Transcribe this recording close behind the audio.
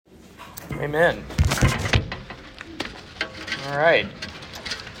Amen. All right.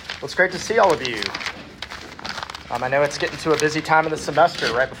 Well, it's great to see all of you. I know it's getting to a busy time of the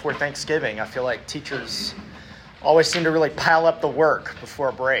semester right before Thanksgiving. I feel like teachers always seem to really pile up the work before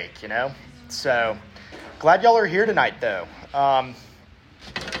a break, you know? So glad y'all are here tonight, though. One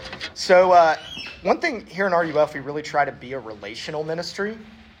thing here in RUF, we really try to be a relational ministry.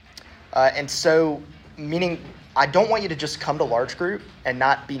 Meaning I don't want you to just come to large group and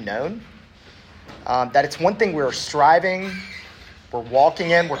not be known. That it's one thing we're striving, we're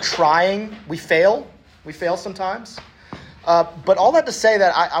walking in, we're trying, we fail sometimes. But all that to say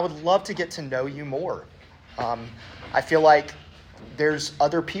that I would love to get to know you more. I feel like there's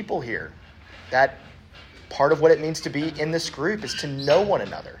other people here that part of what it means to be in this group is to know one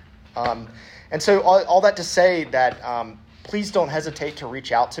another. And so all that to say that please don't hesitate to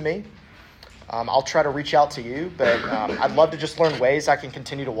reach out to me. I'll try to reach out to you, but I'd love to just learn ways I can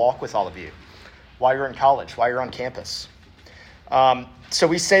continue to walk with all of you while you're in college, while you're on campus. So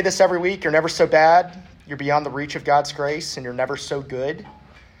we say this every week: you're never so bad, you're beyond the reach of God's grace, and you're never so good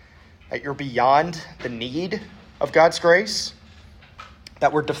that you're beyond the need of God's grace,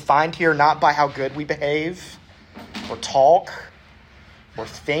 that we're defined here not by how good we behave or talk or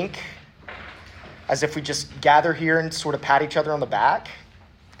think, as if we just gather here and sort of pat each other on the back.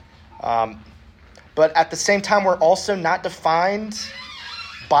 But at the same time, we're also not defined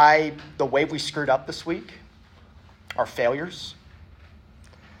by the way we screwed up this week, our failures.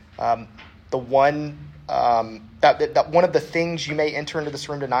 One of the things you may enter into this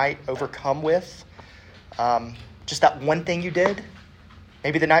room tonight overcome with, just that one thing you did,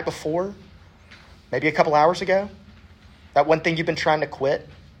 maybe the night before, maybe a couple hours ago, that one thing you've been trying to quit,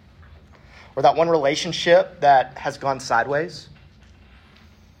 or that one relationship that has gone sideways,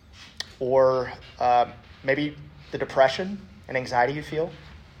 or maybe the depression and anxiety you feel.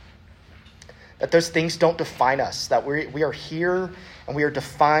 That those things don't define us, that we are here and we are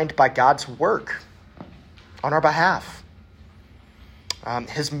defined by God's work on our behalf.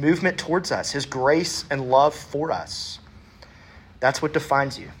 His movement towards us, his grace and love for us. That's what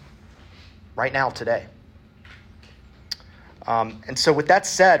defines you right now, today. And so with that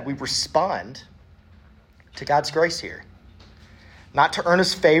said, we respond to God's grace here. Not to earn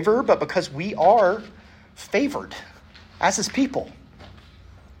his favor, but because we are favored as his people,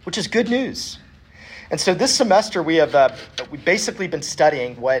 which is good news. And so this semester we've basically been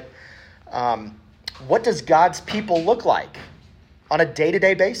studying what does God's people look like on a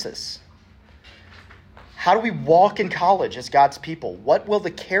day-to-day basis? How do we walk in college as God's people? What will the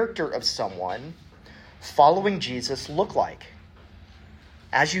character of someone following Jesus look like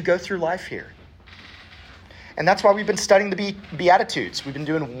as you go through life here? And that's why we've been studying the Beatitudes. We've been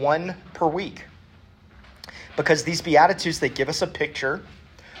doing one per week. Because these Beatitudes, they give us a picture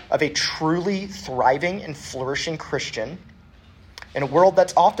of a truly thriving and flourishing Christian in a world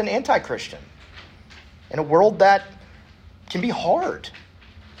that's often anti-Christian, in a world that can be hard,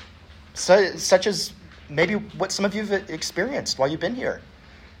 such as maybe what some of you have experienced while you've been here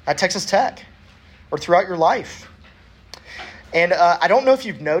at Texas Tech or throughout your life. And I don't know if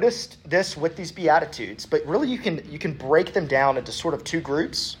you've noticed this with these Beatitudes, but really you can break them down into sort of two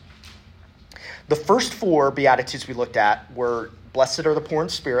groups. The first four Beatitudes we looked at were: blessed are the poor in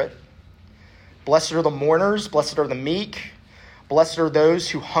spirit, blessed are the mourners, blessed are the meek, blessed are those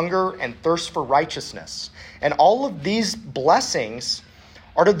who hunger and thirst for righteousness. And all of these blessings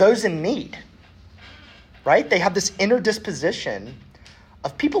are to those in need, right? They have this inner disposition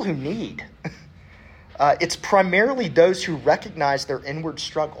of people who need. It's primarily those who recognize their inward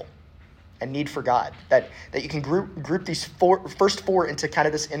struggle and need for God, that you can group these first four into kind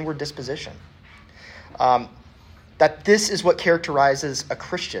of this inward disposition. That this is what characterizes a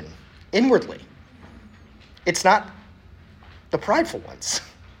Christian inwardly. It's not the prideful ones.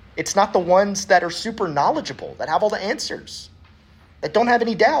 It's not the ones that are super knowledgeable, that have all the answers, that don't have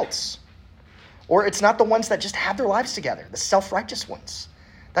any doubts. Or it's not the ones that just have their lives together, the self-righteous ones.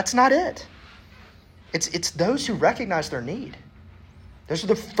 That's not it. It's those who recognize their need. Those are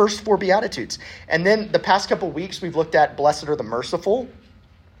the first four Beatitudes. And then the past couple of weeks, we've looked at blessed are the merciful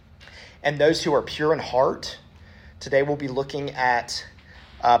and those who are pure in heart. Today we'll be looking at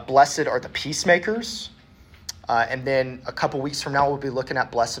blessed are the peacemakers. And then a couple weeks from now, we'll be looking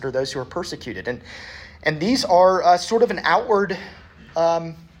at blessed are those who are persecuted. And these are sort of an outward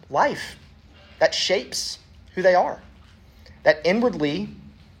life that shapes who they are. That inwardly,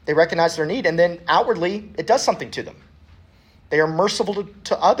 they recognize their need, and then outwardly, it does something to them. They are merciful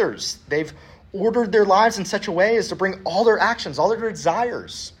to others. They've ordered their lives in such a way as to bring all their actions, all their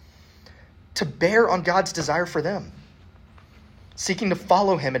desires to bear on God's desire for them. seeking to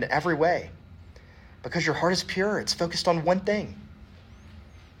follow him in every way. Because your heart is pure, it's focused on one thing: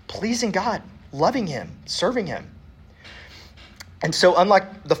 pleasing God, loving him, serving him. And so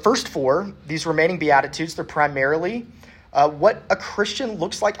unlike the first four, these remaining Beatitudes, they're primarily what a Christian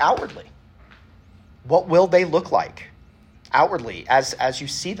looks like outwardly. What will they look like outwardly as you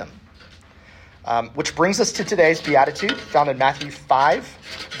see them? Which brings us to today's Beatitude, found in Matthew 5,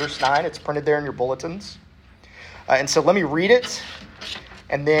 verse 9. It's printed there in your bulletins. And so let me read it,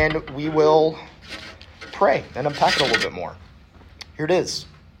 and then we will pray and unpack it a little bit more. Here it is.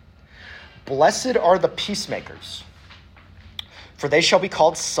 Blessed are the peacemakers, for they shall be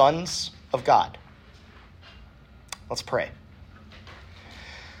called sons of God. Let's pray.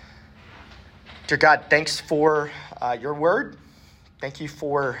 Dear God, thanks for your word. Thank you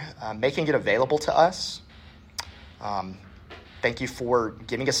for making it available to us. Thank you for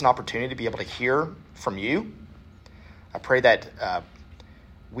giving us an opportunity to be able to hear from you. I pray that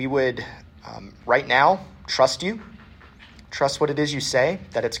we would right now trust you, trust what it is you say,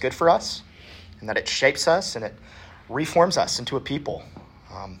 that it's good for us, and that it shapes us and it reforms us into a people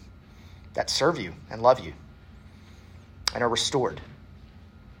that serve you and love you and are restored.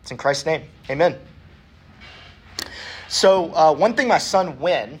 It's in Christ's name. Amen. So one thing my son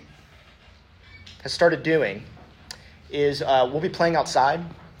Wynn has started doing is we'll be playing outside,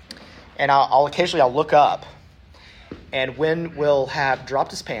 and I'll occasionally look up, and Wynn will have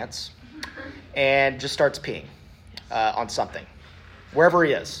dropped his pants and just starts peeing on something, wherever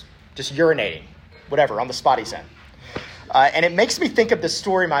he is, just urinating, whatever, on the spot he's in. And it makes me think of this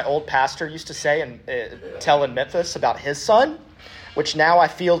story my old pastor used to say and tell in Memphis about his son, which now I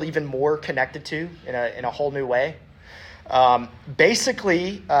feel even more connected to in a whole new way.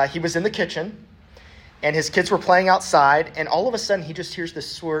 Basically, he was in the kitchen, and his kids were playing outside, and all of a sudden he just hears this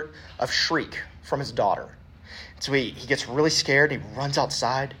sort of shriek from his daughter. So he gets really scared. He runs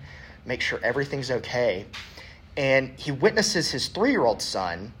outside, makes sure everything's okay, and he witnesses his 3-year-old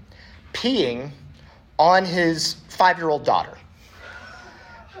son peeing on his 5-year-old daughter.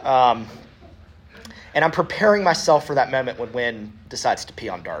 And I'm preparing myself for that moment when Wynn decides to pee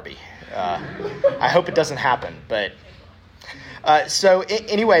on Darby. I hope it doesn't happen, but...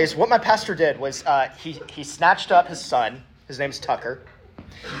 anyways, what my pastor did was he snatched up his son. His name's Tucker.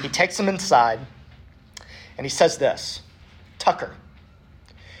 He takes him inside, and he says this: Tucker,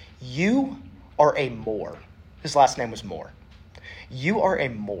 you are a Moore. His last name was Moore. You are a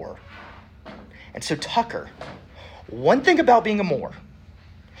Moore. And so, Tucker, one thing about being a Moore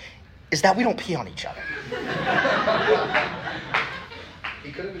is that we don't pee on each other.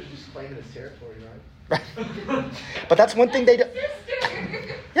 He could have just claimed his territory, right? Right. But that's one thing they do.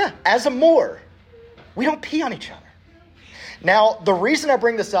 Yeah, as a Moore, we don't pee on each other. Now, the reason I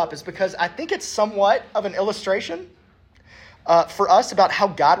bring this up is because I think it's somewhat of an illustration for us about how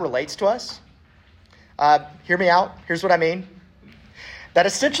God relates to us. Hear me out. Here's what I mean. That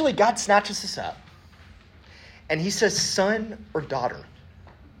essentially God snatches us up and he says, son or daughter,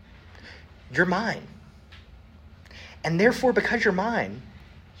 you're mine. And therefore, because you're mine,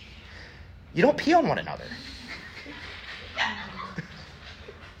 you don't pee on one another.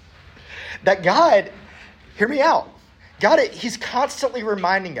 That God, hear me out. God, he's constantly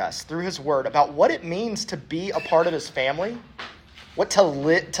reminding us through his word about what it means to be a part of his family, what to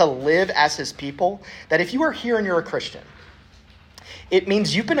live as his people. That if you are here and you're a Christian, it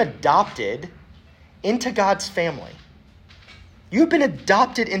means you've been adopted into God's family. You've been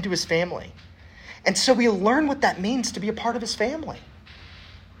adopted into his family. And so we learn what that means to be a part of his family.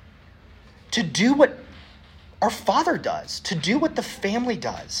 To do what our Father does, to do what the family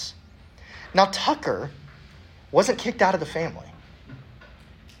does. Now, Tucker wasn't kicked out of the family,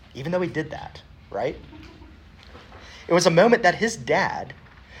 even though he did that, right? It was a moment that his dad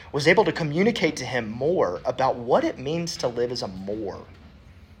was able to communicate to him more about what it means to live as a Moore,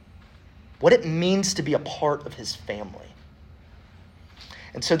 what it means to be a part of his family.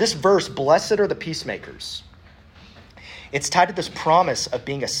 And so this verse, blessed are the peacemakers, it's tied to this promise of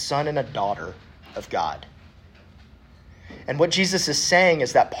being a son and a daughter of God. And what Jesus is saying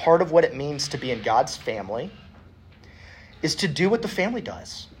is that part of what it means to be in God's family is to do what the family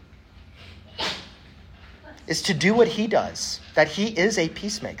does. Is to do what he does, that he is a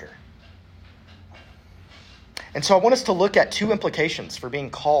peacemaker. And so I want us to look at two implications for being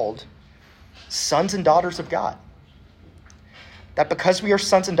called sons and daughters of God. That because we are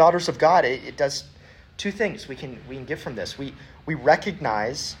sons and daughters of God, it does two things we can get from this. We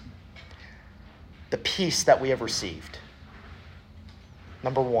recognize the peace that we have received.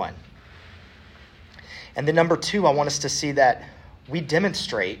 Number one. And then number two, I want us to see that we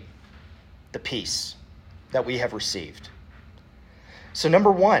demonstrate the peace that we have received. So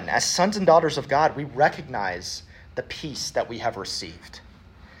number one, as sons and daughters of God, we recognize the peace that we have received.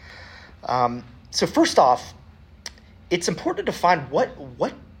 So first off, it's important to define what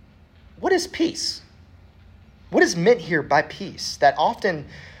is peace? What is meant here by peace? That often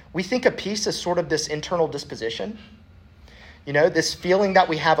we think of peace as sort of this internal disposition. You know, this feeling that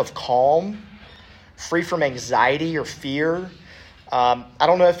we have of calm, free from anxiety or fear. I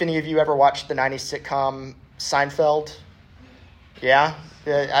don't know if any of you ever watched the 90s sitcom Seinfeld. Yeah?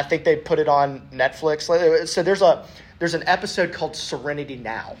 I think they put it on Netflix. So there's an episode called Serenity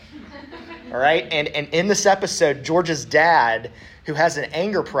Now. All right? And in this episode, George's dad, who has an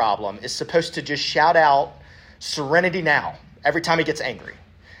anger problem, is supposed to just shout out Serenity Now every time he gets angry.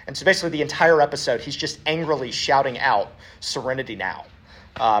 And so basically the entire episode, he's just angrily shouting out Serenity Now.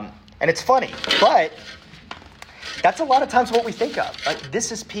 And it's funny, but that's a lot of times what we think of. Like,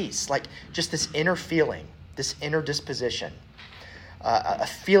 this is peace, like just this inner feeling, this inner disposition, a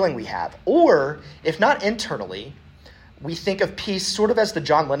feeling we have. Or, if not internally, we think of peace sort of as the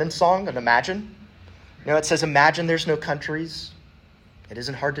John Lennon song, an Imagine. You know, it says, imagine there's no countries. It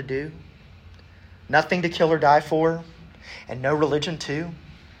isn't hard to do. Nothing to kill or die for, and no religion too.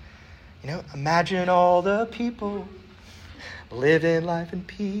 You know, imagine all the people living life in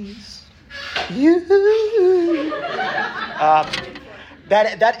peace.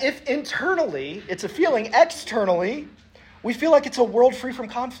 That if internally it's a feeling, externally we feel like it's a world free from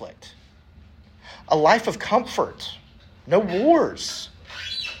conflict, a life of comfort, no wars,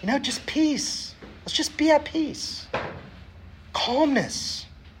 you know, just peace. Let's just be at peace, calmness.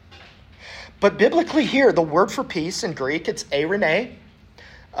 But biblically here, the word for peace in Greek, it's eirene.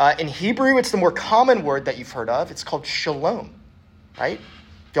 In Hebrew, it's the more common word that you've heard of. It's called shalom, right?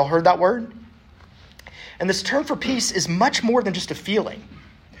 Y'all heard that word? And this term for peace is much more than just a feeling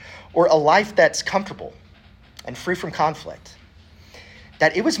or a life that's comfortable and free from conflict.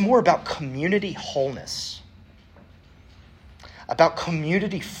 That it was more about community wholeness, about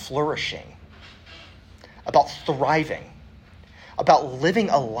community flourishing, about thriving, about living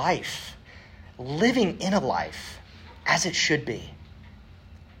in a life as it should be.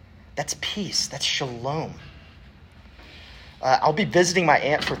 That's peace. That's shalom. I'll be visiting my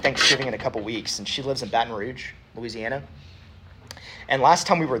aunt for Thanksgiving in a couple weeks, and she lives in Baton Rouge, Louisiana. And last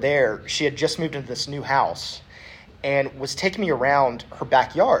time we were there, she had just moved into this new house and was taking me around her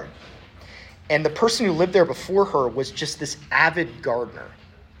backyard. And the person who lived there before her was just this avid gardener.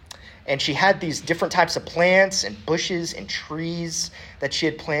 And she had these different types of plants and bushes and trees that she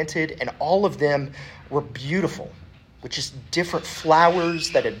had planted, and all of them were beautiful, with just different flowers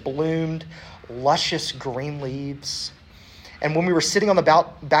that had bloomed, luscious green leaves. And when we were sitting on the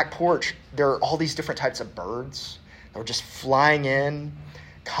back porch, there are all these different types of birds that were just flying in,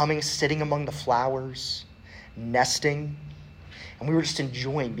 coming, sitting among the flowers, nesting. And we were just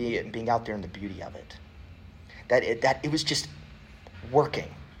enjoying being out there in the beauty of it. That it was just working.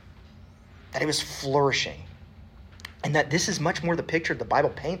 That it was flourishing. And that this is much more the picture the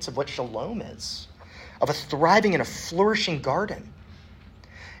Bible paints of what shalom is, of a thriving and a flourishing garden.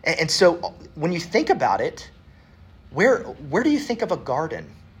 And so when you think about it, where do you think of a garden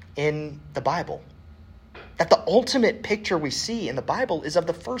in the Bible? That the ultimate picture we see in the Bible is of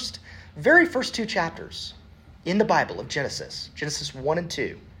the very first two chapters in the Bible of Genesis 1 and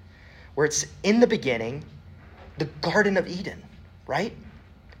 2, where it's in the beginning, the Garden of Eden, right?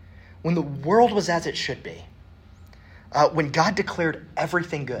 When the world was as it should be, when God declared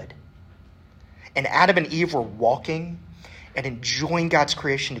everything good, and Adam and Eve were walking and enjoying God's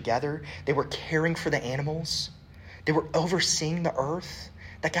creation together. They were caring for the animals. They were overseeing the earth.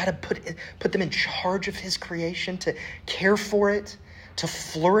 That God had put them in charge of his creation, to care for it, to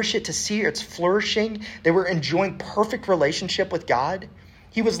flourish it, to see its flourishing. They were enjoying perfect relationship with God.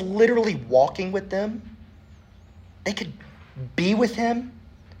 He was literally walking with them. They could be with him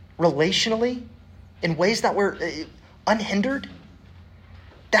relationally in ways that were unhindered.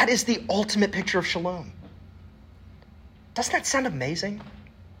 That is the ultimate picture of shalom. Doesn't that sound amazing?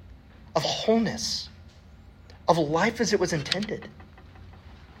 Of wholeness, of life as it was intended.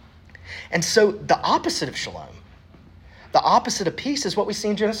 And so the opposite of shalom, the opposite of peace, is what we see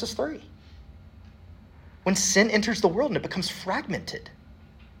in Genesis 3. When sin enters the world and it becomes fragmented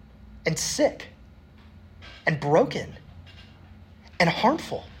and sick and broken and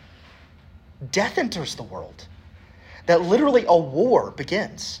harmful, death enters the world. That literally a war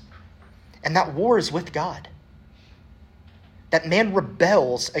begins. And that war is with God. That man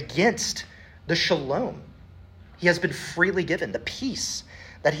rebels against the shalom he has been freely given, the peace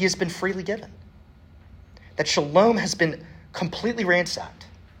that he has been freely given. That shalom has been completely ransacked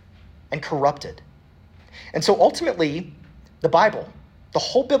and corrupted. And so ultimately, the Bible, The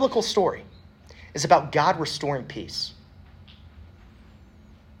whole biblical story is about God restoring peace.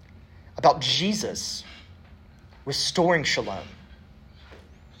 About Jesus restoring shalom.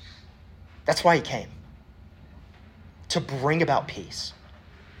 That's why he came. To bring about peace.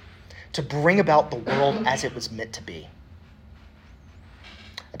 To bring about the world as it was meant to be.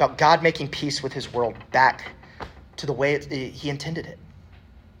 About God making peace with his world back to the way he intended it.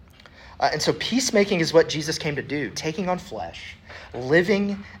 And so peacemaking is what Jesus came to do, taking on flesh,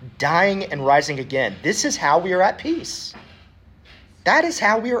 living, dying, and rising again. This is how we are at peace. That is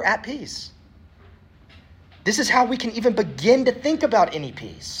how we are at peace. This is how we can even begin to think about any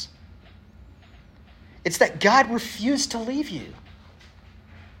peace. It's that God refused to leave you.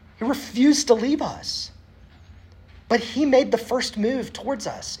 He refused to leave us. But he made the first move towards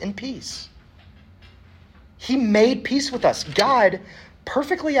us in peace. He made peace with us. God,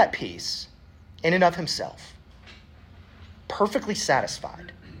 perfectly at peace in and of himself, perfectly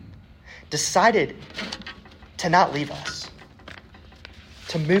satisfied, decided to not leave us,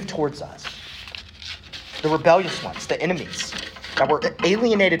 to move towards us. The rebellious ones, the enemies that were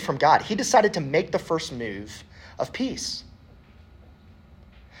alienated from God. He decided to make the first move of peace.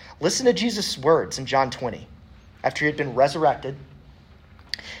 Listen to Jesus' words in John 20. After he had been resurrected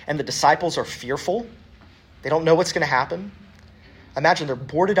and the disciples are fearful, they don't know what's going to happen. Imagine they're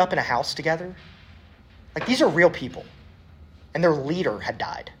boarded up in a house together. Like, these are real people. And their leader had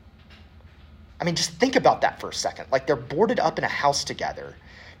died. I mean, just think about that for a second. Like, they're boarded up in a house together,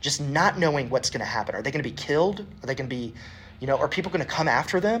 just not knowing what's going to happen. Are they going to be killed? Are they going to be, are people going to come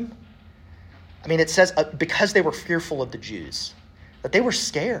after them? I mean, it says because they were fearful of the Jews, that they were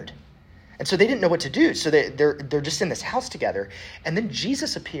scared. And so they didn't know what to do. So they're just in this house together. And then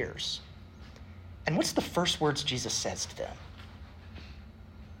Jesus appears. And what's the first words Jesus says to them?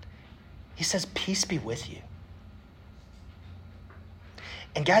 He says, "Peace be with you."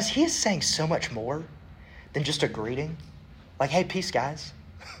 And guys, he is saying so much more than just a greeting. Like, "Hey, peace, guys.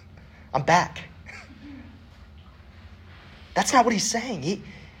 I'm back." That's not what he's saying.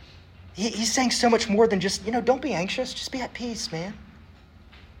 He's saying so much more than just, don't be anxious. Just be at peace, man.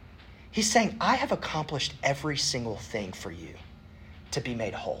 He's saying, I have accomplished every single thing for you to be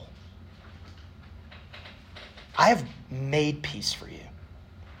made whole. I have made peace for you.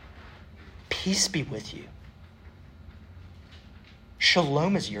 Peace be with you.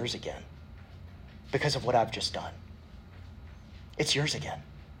 Shalom is yours again because of what I've just done. It's yours again.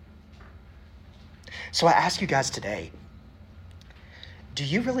 So I ask you guys today, do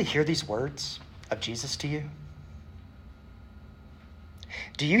you really hear these words of Jesus to you?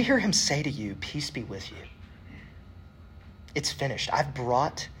 Do you hear him say to you, "Peace be with you"? It's finished. I've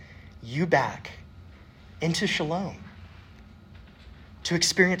brought you back into shalom to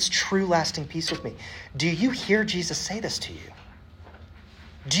experience true lasting peace with me. Do you hear Jesus say this to you?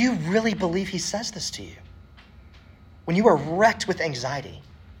 Do you really believe he says this to you? When you are wrecked with anxiety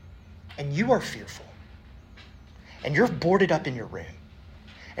and you are fearful and you're boarded up in your room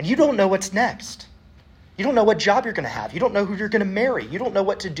and you don't know what's next. You don't know what job you're going to have. You don't know who you're going to marry. You don't know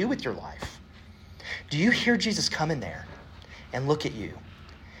what to do with your life. Do you hear Jesus come in there and look at you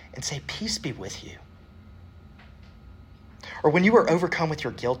and say, "Peace be with you"? Or when you are overcome with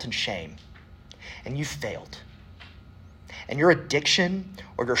your guilt and shame and you failed and your addiction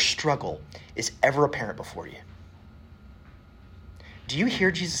or your struggle is ever apparent before you, do you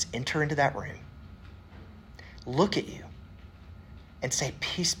hear Jesus enter into that room, look at you, and say,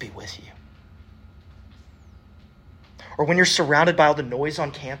 "Peace be with you"? Or when you're surrounded by all the noise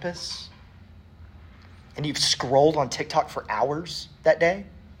on campus and you've scrolled on TikTok for hours that day,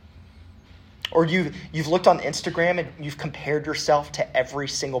 or you've looked on Instagram and you've compared yourself to every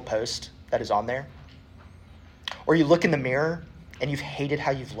single post that is on there, or you look in the mirror and you've hated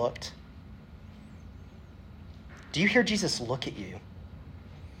how you've looked, do you hear Jesus look at you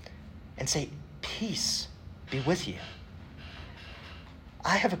and say, "Peace be with you"?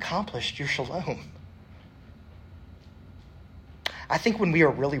 I have accomplished your shalom. I think when we are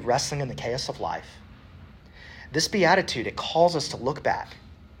really wrestling in the chaos of life, this beatitude, it calls us to look back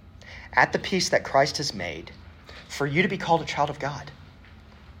at the peace that Christ has made for you to be called a child of God.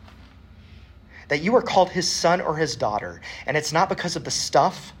 That you are called his son or his daughter, and it's not because of the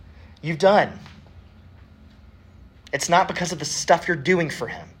stuff you've done. It's not because of the stuff you're doing for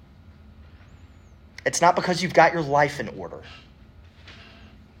him. It's not because you've got your life in order.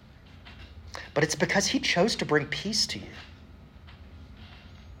 But it's because he chose to bring peace to you.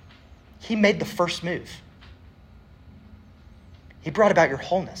 He made the first move. He brought about your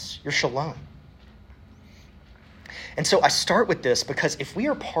wholeness, your shalom. And so I start with this because if we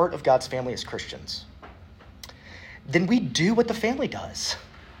are part of God's family as Christians, then we do what the family does.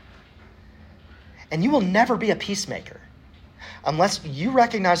 And you will never be a peacemaker unless you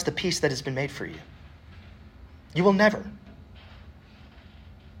recognize the peace that has been made for you. You will never.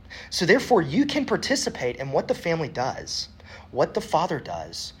 So therefore, you can participate in what the family does, what the Father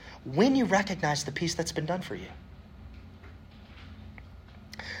does, when you recognize the peace that's been done for you.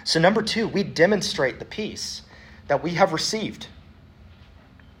 So number 2, we demonstrate the peace that we have received.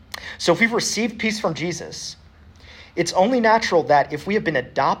 So if we've received peace from Jesus, it's only natural that if we have been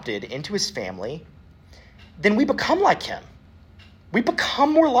adopted into his family, then we become like him. We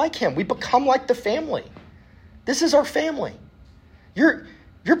become more like him. We become like the family. This is our family. You're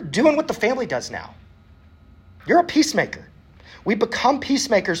doing what the family does now. You're a peacemaker. We become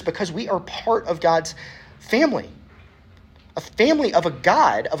peacemakers because we are part of God's family. A family of a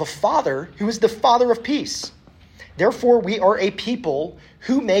God, of a Father who is the Father of peace. Therefore, we are a people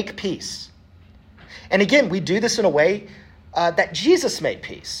who make peace. And again, we do this in a way that Jesus made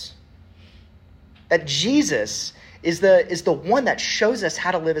peace. That Jesus is the one that shows us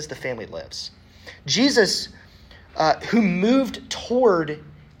how to live as the family lives. Jesus, who moved toward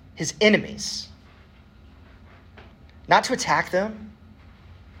his enemies. Not to attack them.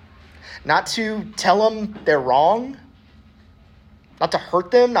 Not to tell them they're wrong. Not to hurt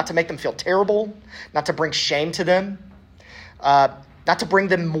them, not to make them feel terrible, not to bring shame to them, not to bring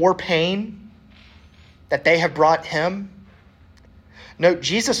them more pain that they have brought him. No,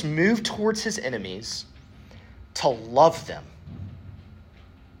 Jesus moved towards his enemies to love them.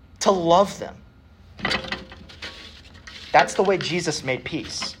 To love them. That's the way Jesus made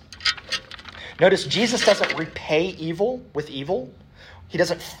peace. Notice Jesus doesn't repay evil with evil. He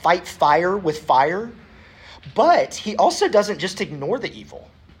doesn't fight fire with fire. But he also doesn't just ignore the evil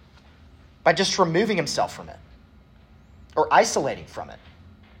by just removing himself from it or isolating from it,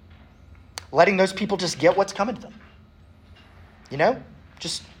 letting those people just get what's coming to them. You know,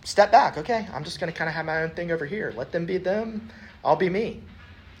 just step back. Okay, I'm just going to kind of have my own thing over here. Let them be them. I'll be me.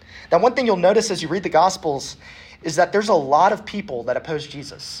 Now, one thing you'll notice as you read the Gospels is that there's a lot of people that oppose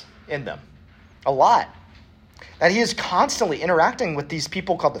Jesus in them. A lot. That he is constantly interacting with these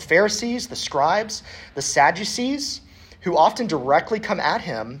people called the Pharisees, the scribes, the Sadducees, who often directly come at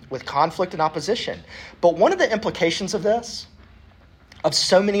him with conflict and opposition. But one of the implications of this, of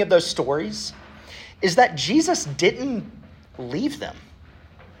so many of those stories, is that Jesus didn't leave them.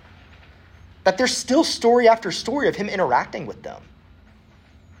 That there's still story after story of him interacting with them.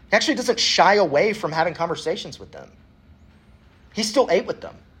 He actually doesn't shy away from having conversations with them. He still ate with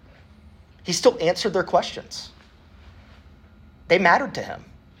them. He still answered their questions. They mattered to him.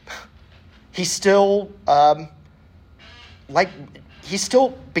 He still, he still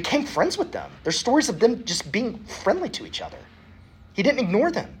became friends with them. There's stories of them just being friendly to each other. He didn't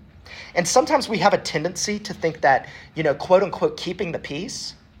ignore them. And sometimes we have a tendency to think that, quote unquote, keeping the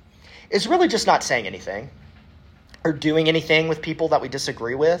peace is really just not saying anything or doing anything with people that we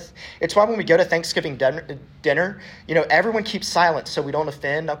disagree with. It's why when we go to Thanksgiving dinner, everyone keeps silent so we don't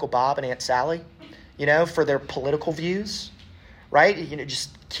offend Uncle Bob and Aunt Sally, for their political views. Right?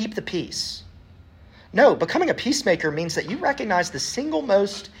 Just keep the peace. No, becoming a peacemaker means that you recognize the single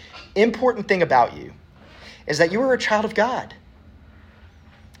most important thing about you is that you are a child of God.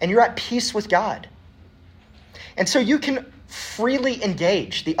 And you're at peace with God. And so you can freely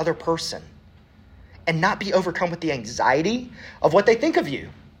engage the other person and not be overcome with the anxiety of what they think of you.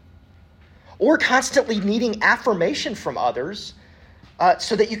 Or constantly needing affirmation from others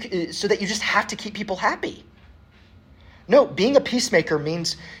so that you just have to keep people happy. No, being a peacemaker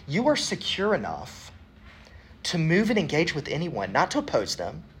means you are secure enough to move and engage with anyone, not to oppose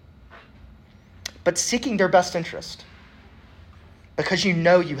them, but seeking their best interest because you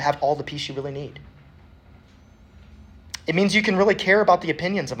know you have all the peace you really need. It means you can really care about the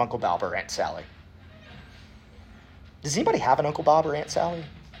opinions of Uncle Bob or Aunt Sally. Does anybody have an Uncle Bob or Aunt Sally?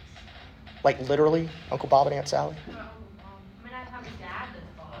 Like literally Uncle Bob and Aunt Sally? I have a dad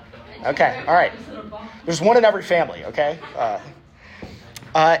that's Bob. Okay, all right. There's one in every family, okay?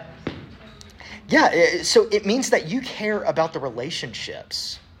 So it means that you care about the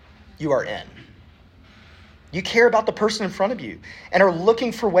relationships you are in. You care about the person in front of you and are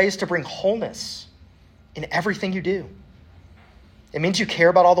looking for ways to bring wholeness in everything you do. It means you care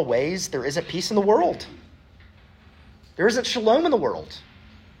about all the ways there isn't peace in the world. There isn't shalom in the world.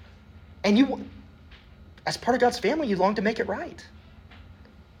 And you, as part of God's family, you long to make it right.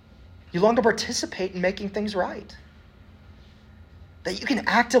 You long to participate in making things right. That you can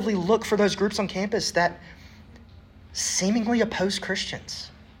actively look for those groups on campus that seemingly oppose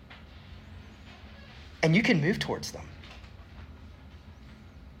Christians. And you can move towards them.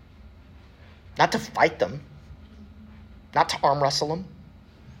 Not to fight them, not to arm wrestle them,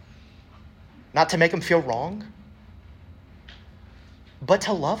 not to make them feel wrong, but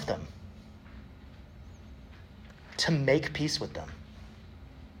to love them, to make peace with them.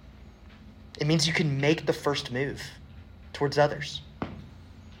 It means you can make the first move towards others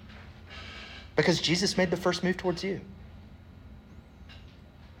because Jesus made the first move towards you.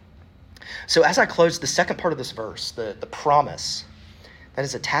 So as I close, the second part of this verse, the promise that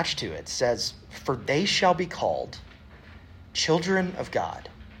is attached to it says, "For they shall be called children of God."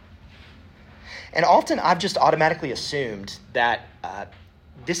 And often I've just automatically assumed that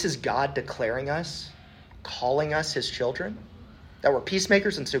this is God declaring us, calling us his children, that we're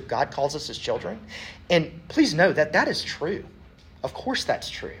peacemakers, and so God calls us his children. And please know that that is true. Of course that's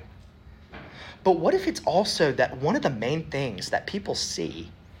true. But what if it's also that one of the main things that people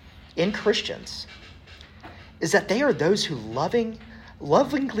see in Christians is that they are those who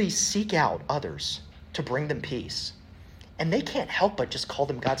lovingly seek out others to bring them peace. And they can't help but just call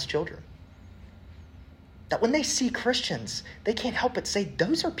them God's children. That when they see Christians, they can't help but say,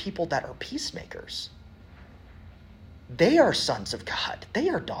 those are people that are peacemakers. They are sons of God. They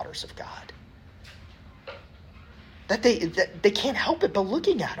are daughters of God. That they can't help it but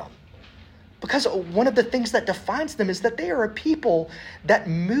looking at them. Because one of the things that defines them is that they are a people that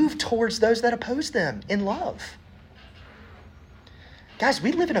move towards those that oppose them in love. Guys,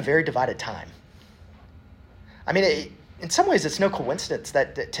 we live in a very divided time. I mean, in some ways, it's no coincidence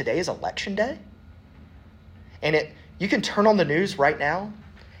that today is election day. And you can turn on the news right now,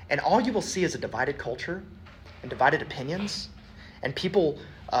 and all you will see is a divided culture and divided opinions, and people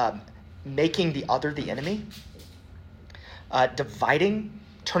making the other the enemy, dividing,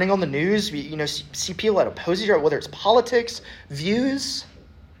 turning on the news. See people that oppose each other, whether it's politics, views,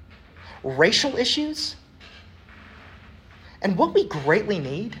 racial issues. And what we greatly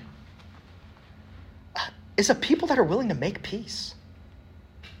need is a people that are willing to make peace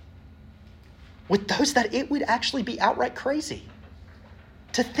with those that it would actually be outright crazy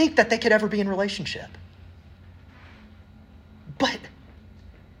to think that they could ever be in relationship. But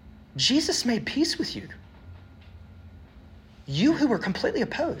Jesus made peace with you. You who were completely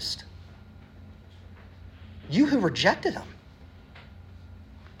opposed. You who rejected him.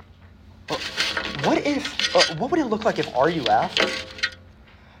 What would it look like if RUF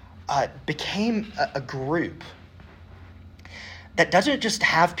became a group that doesn't just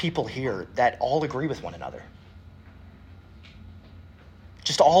have people here that all agree with one another?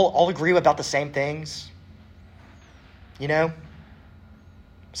 Just all agree about the same things?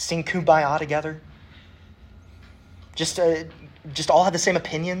 Sing Kumbaya together? Just all have the same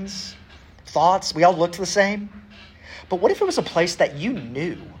opinions, thoughts. We all looked the same. But what if it was a place that you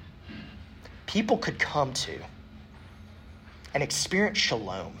knew people could come to and experience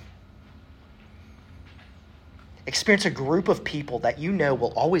shalom? Experience a group of people that you know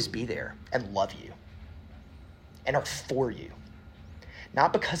will always be there and love you and are for you.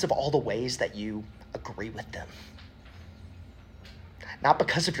 Not because of all the ways that you agree with them. Not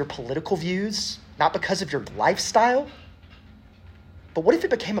because of your political views, not because of your lifestyle. But what if it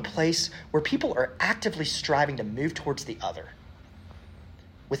became a place where people are actively striving to move towards the other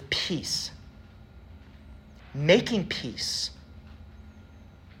with peace, making peace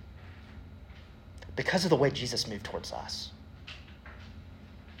because of the way Jesus moved towards us?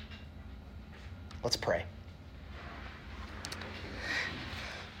 Let's pray.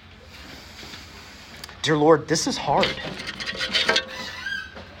 Dear Lord, this is hard.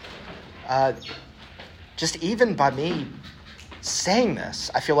 Just even by me saying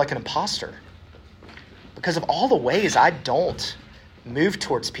this, I feel like an imposter because of all the ways I don't move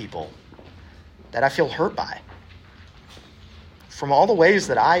towards people that I feel hurt by. From all the ways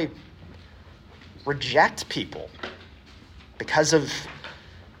that I reject people because of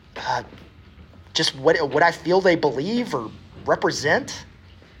just what I feel they believe or represent.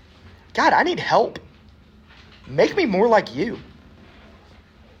 God, I need help. Make me more like you.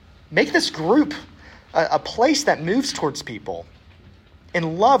 Make this group a place that moves towards people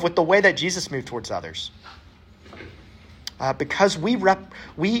in love with the way that Jesus moved towards others. Because we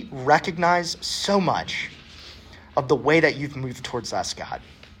recognize so much of the way that you've moved towards us, God.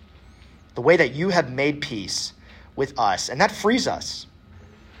 The way that you have made peace with us. And that frees us.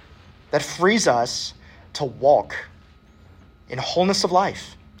 That frees us to walk in wholeness of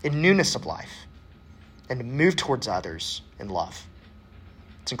life, in newness of life, and to move towards others in love.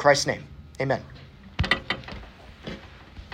 It's in Christ's name. Amen.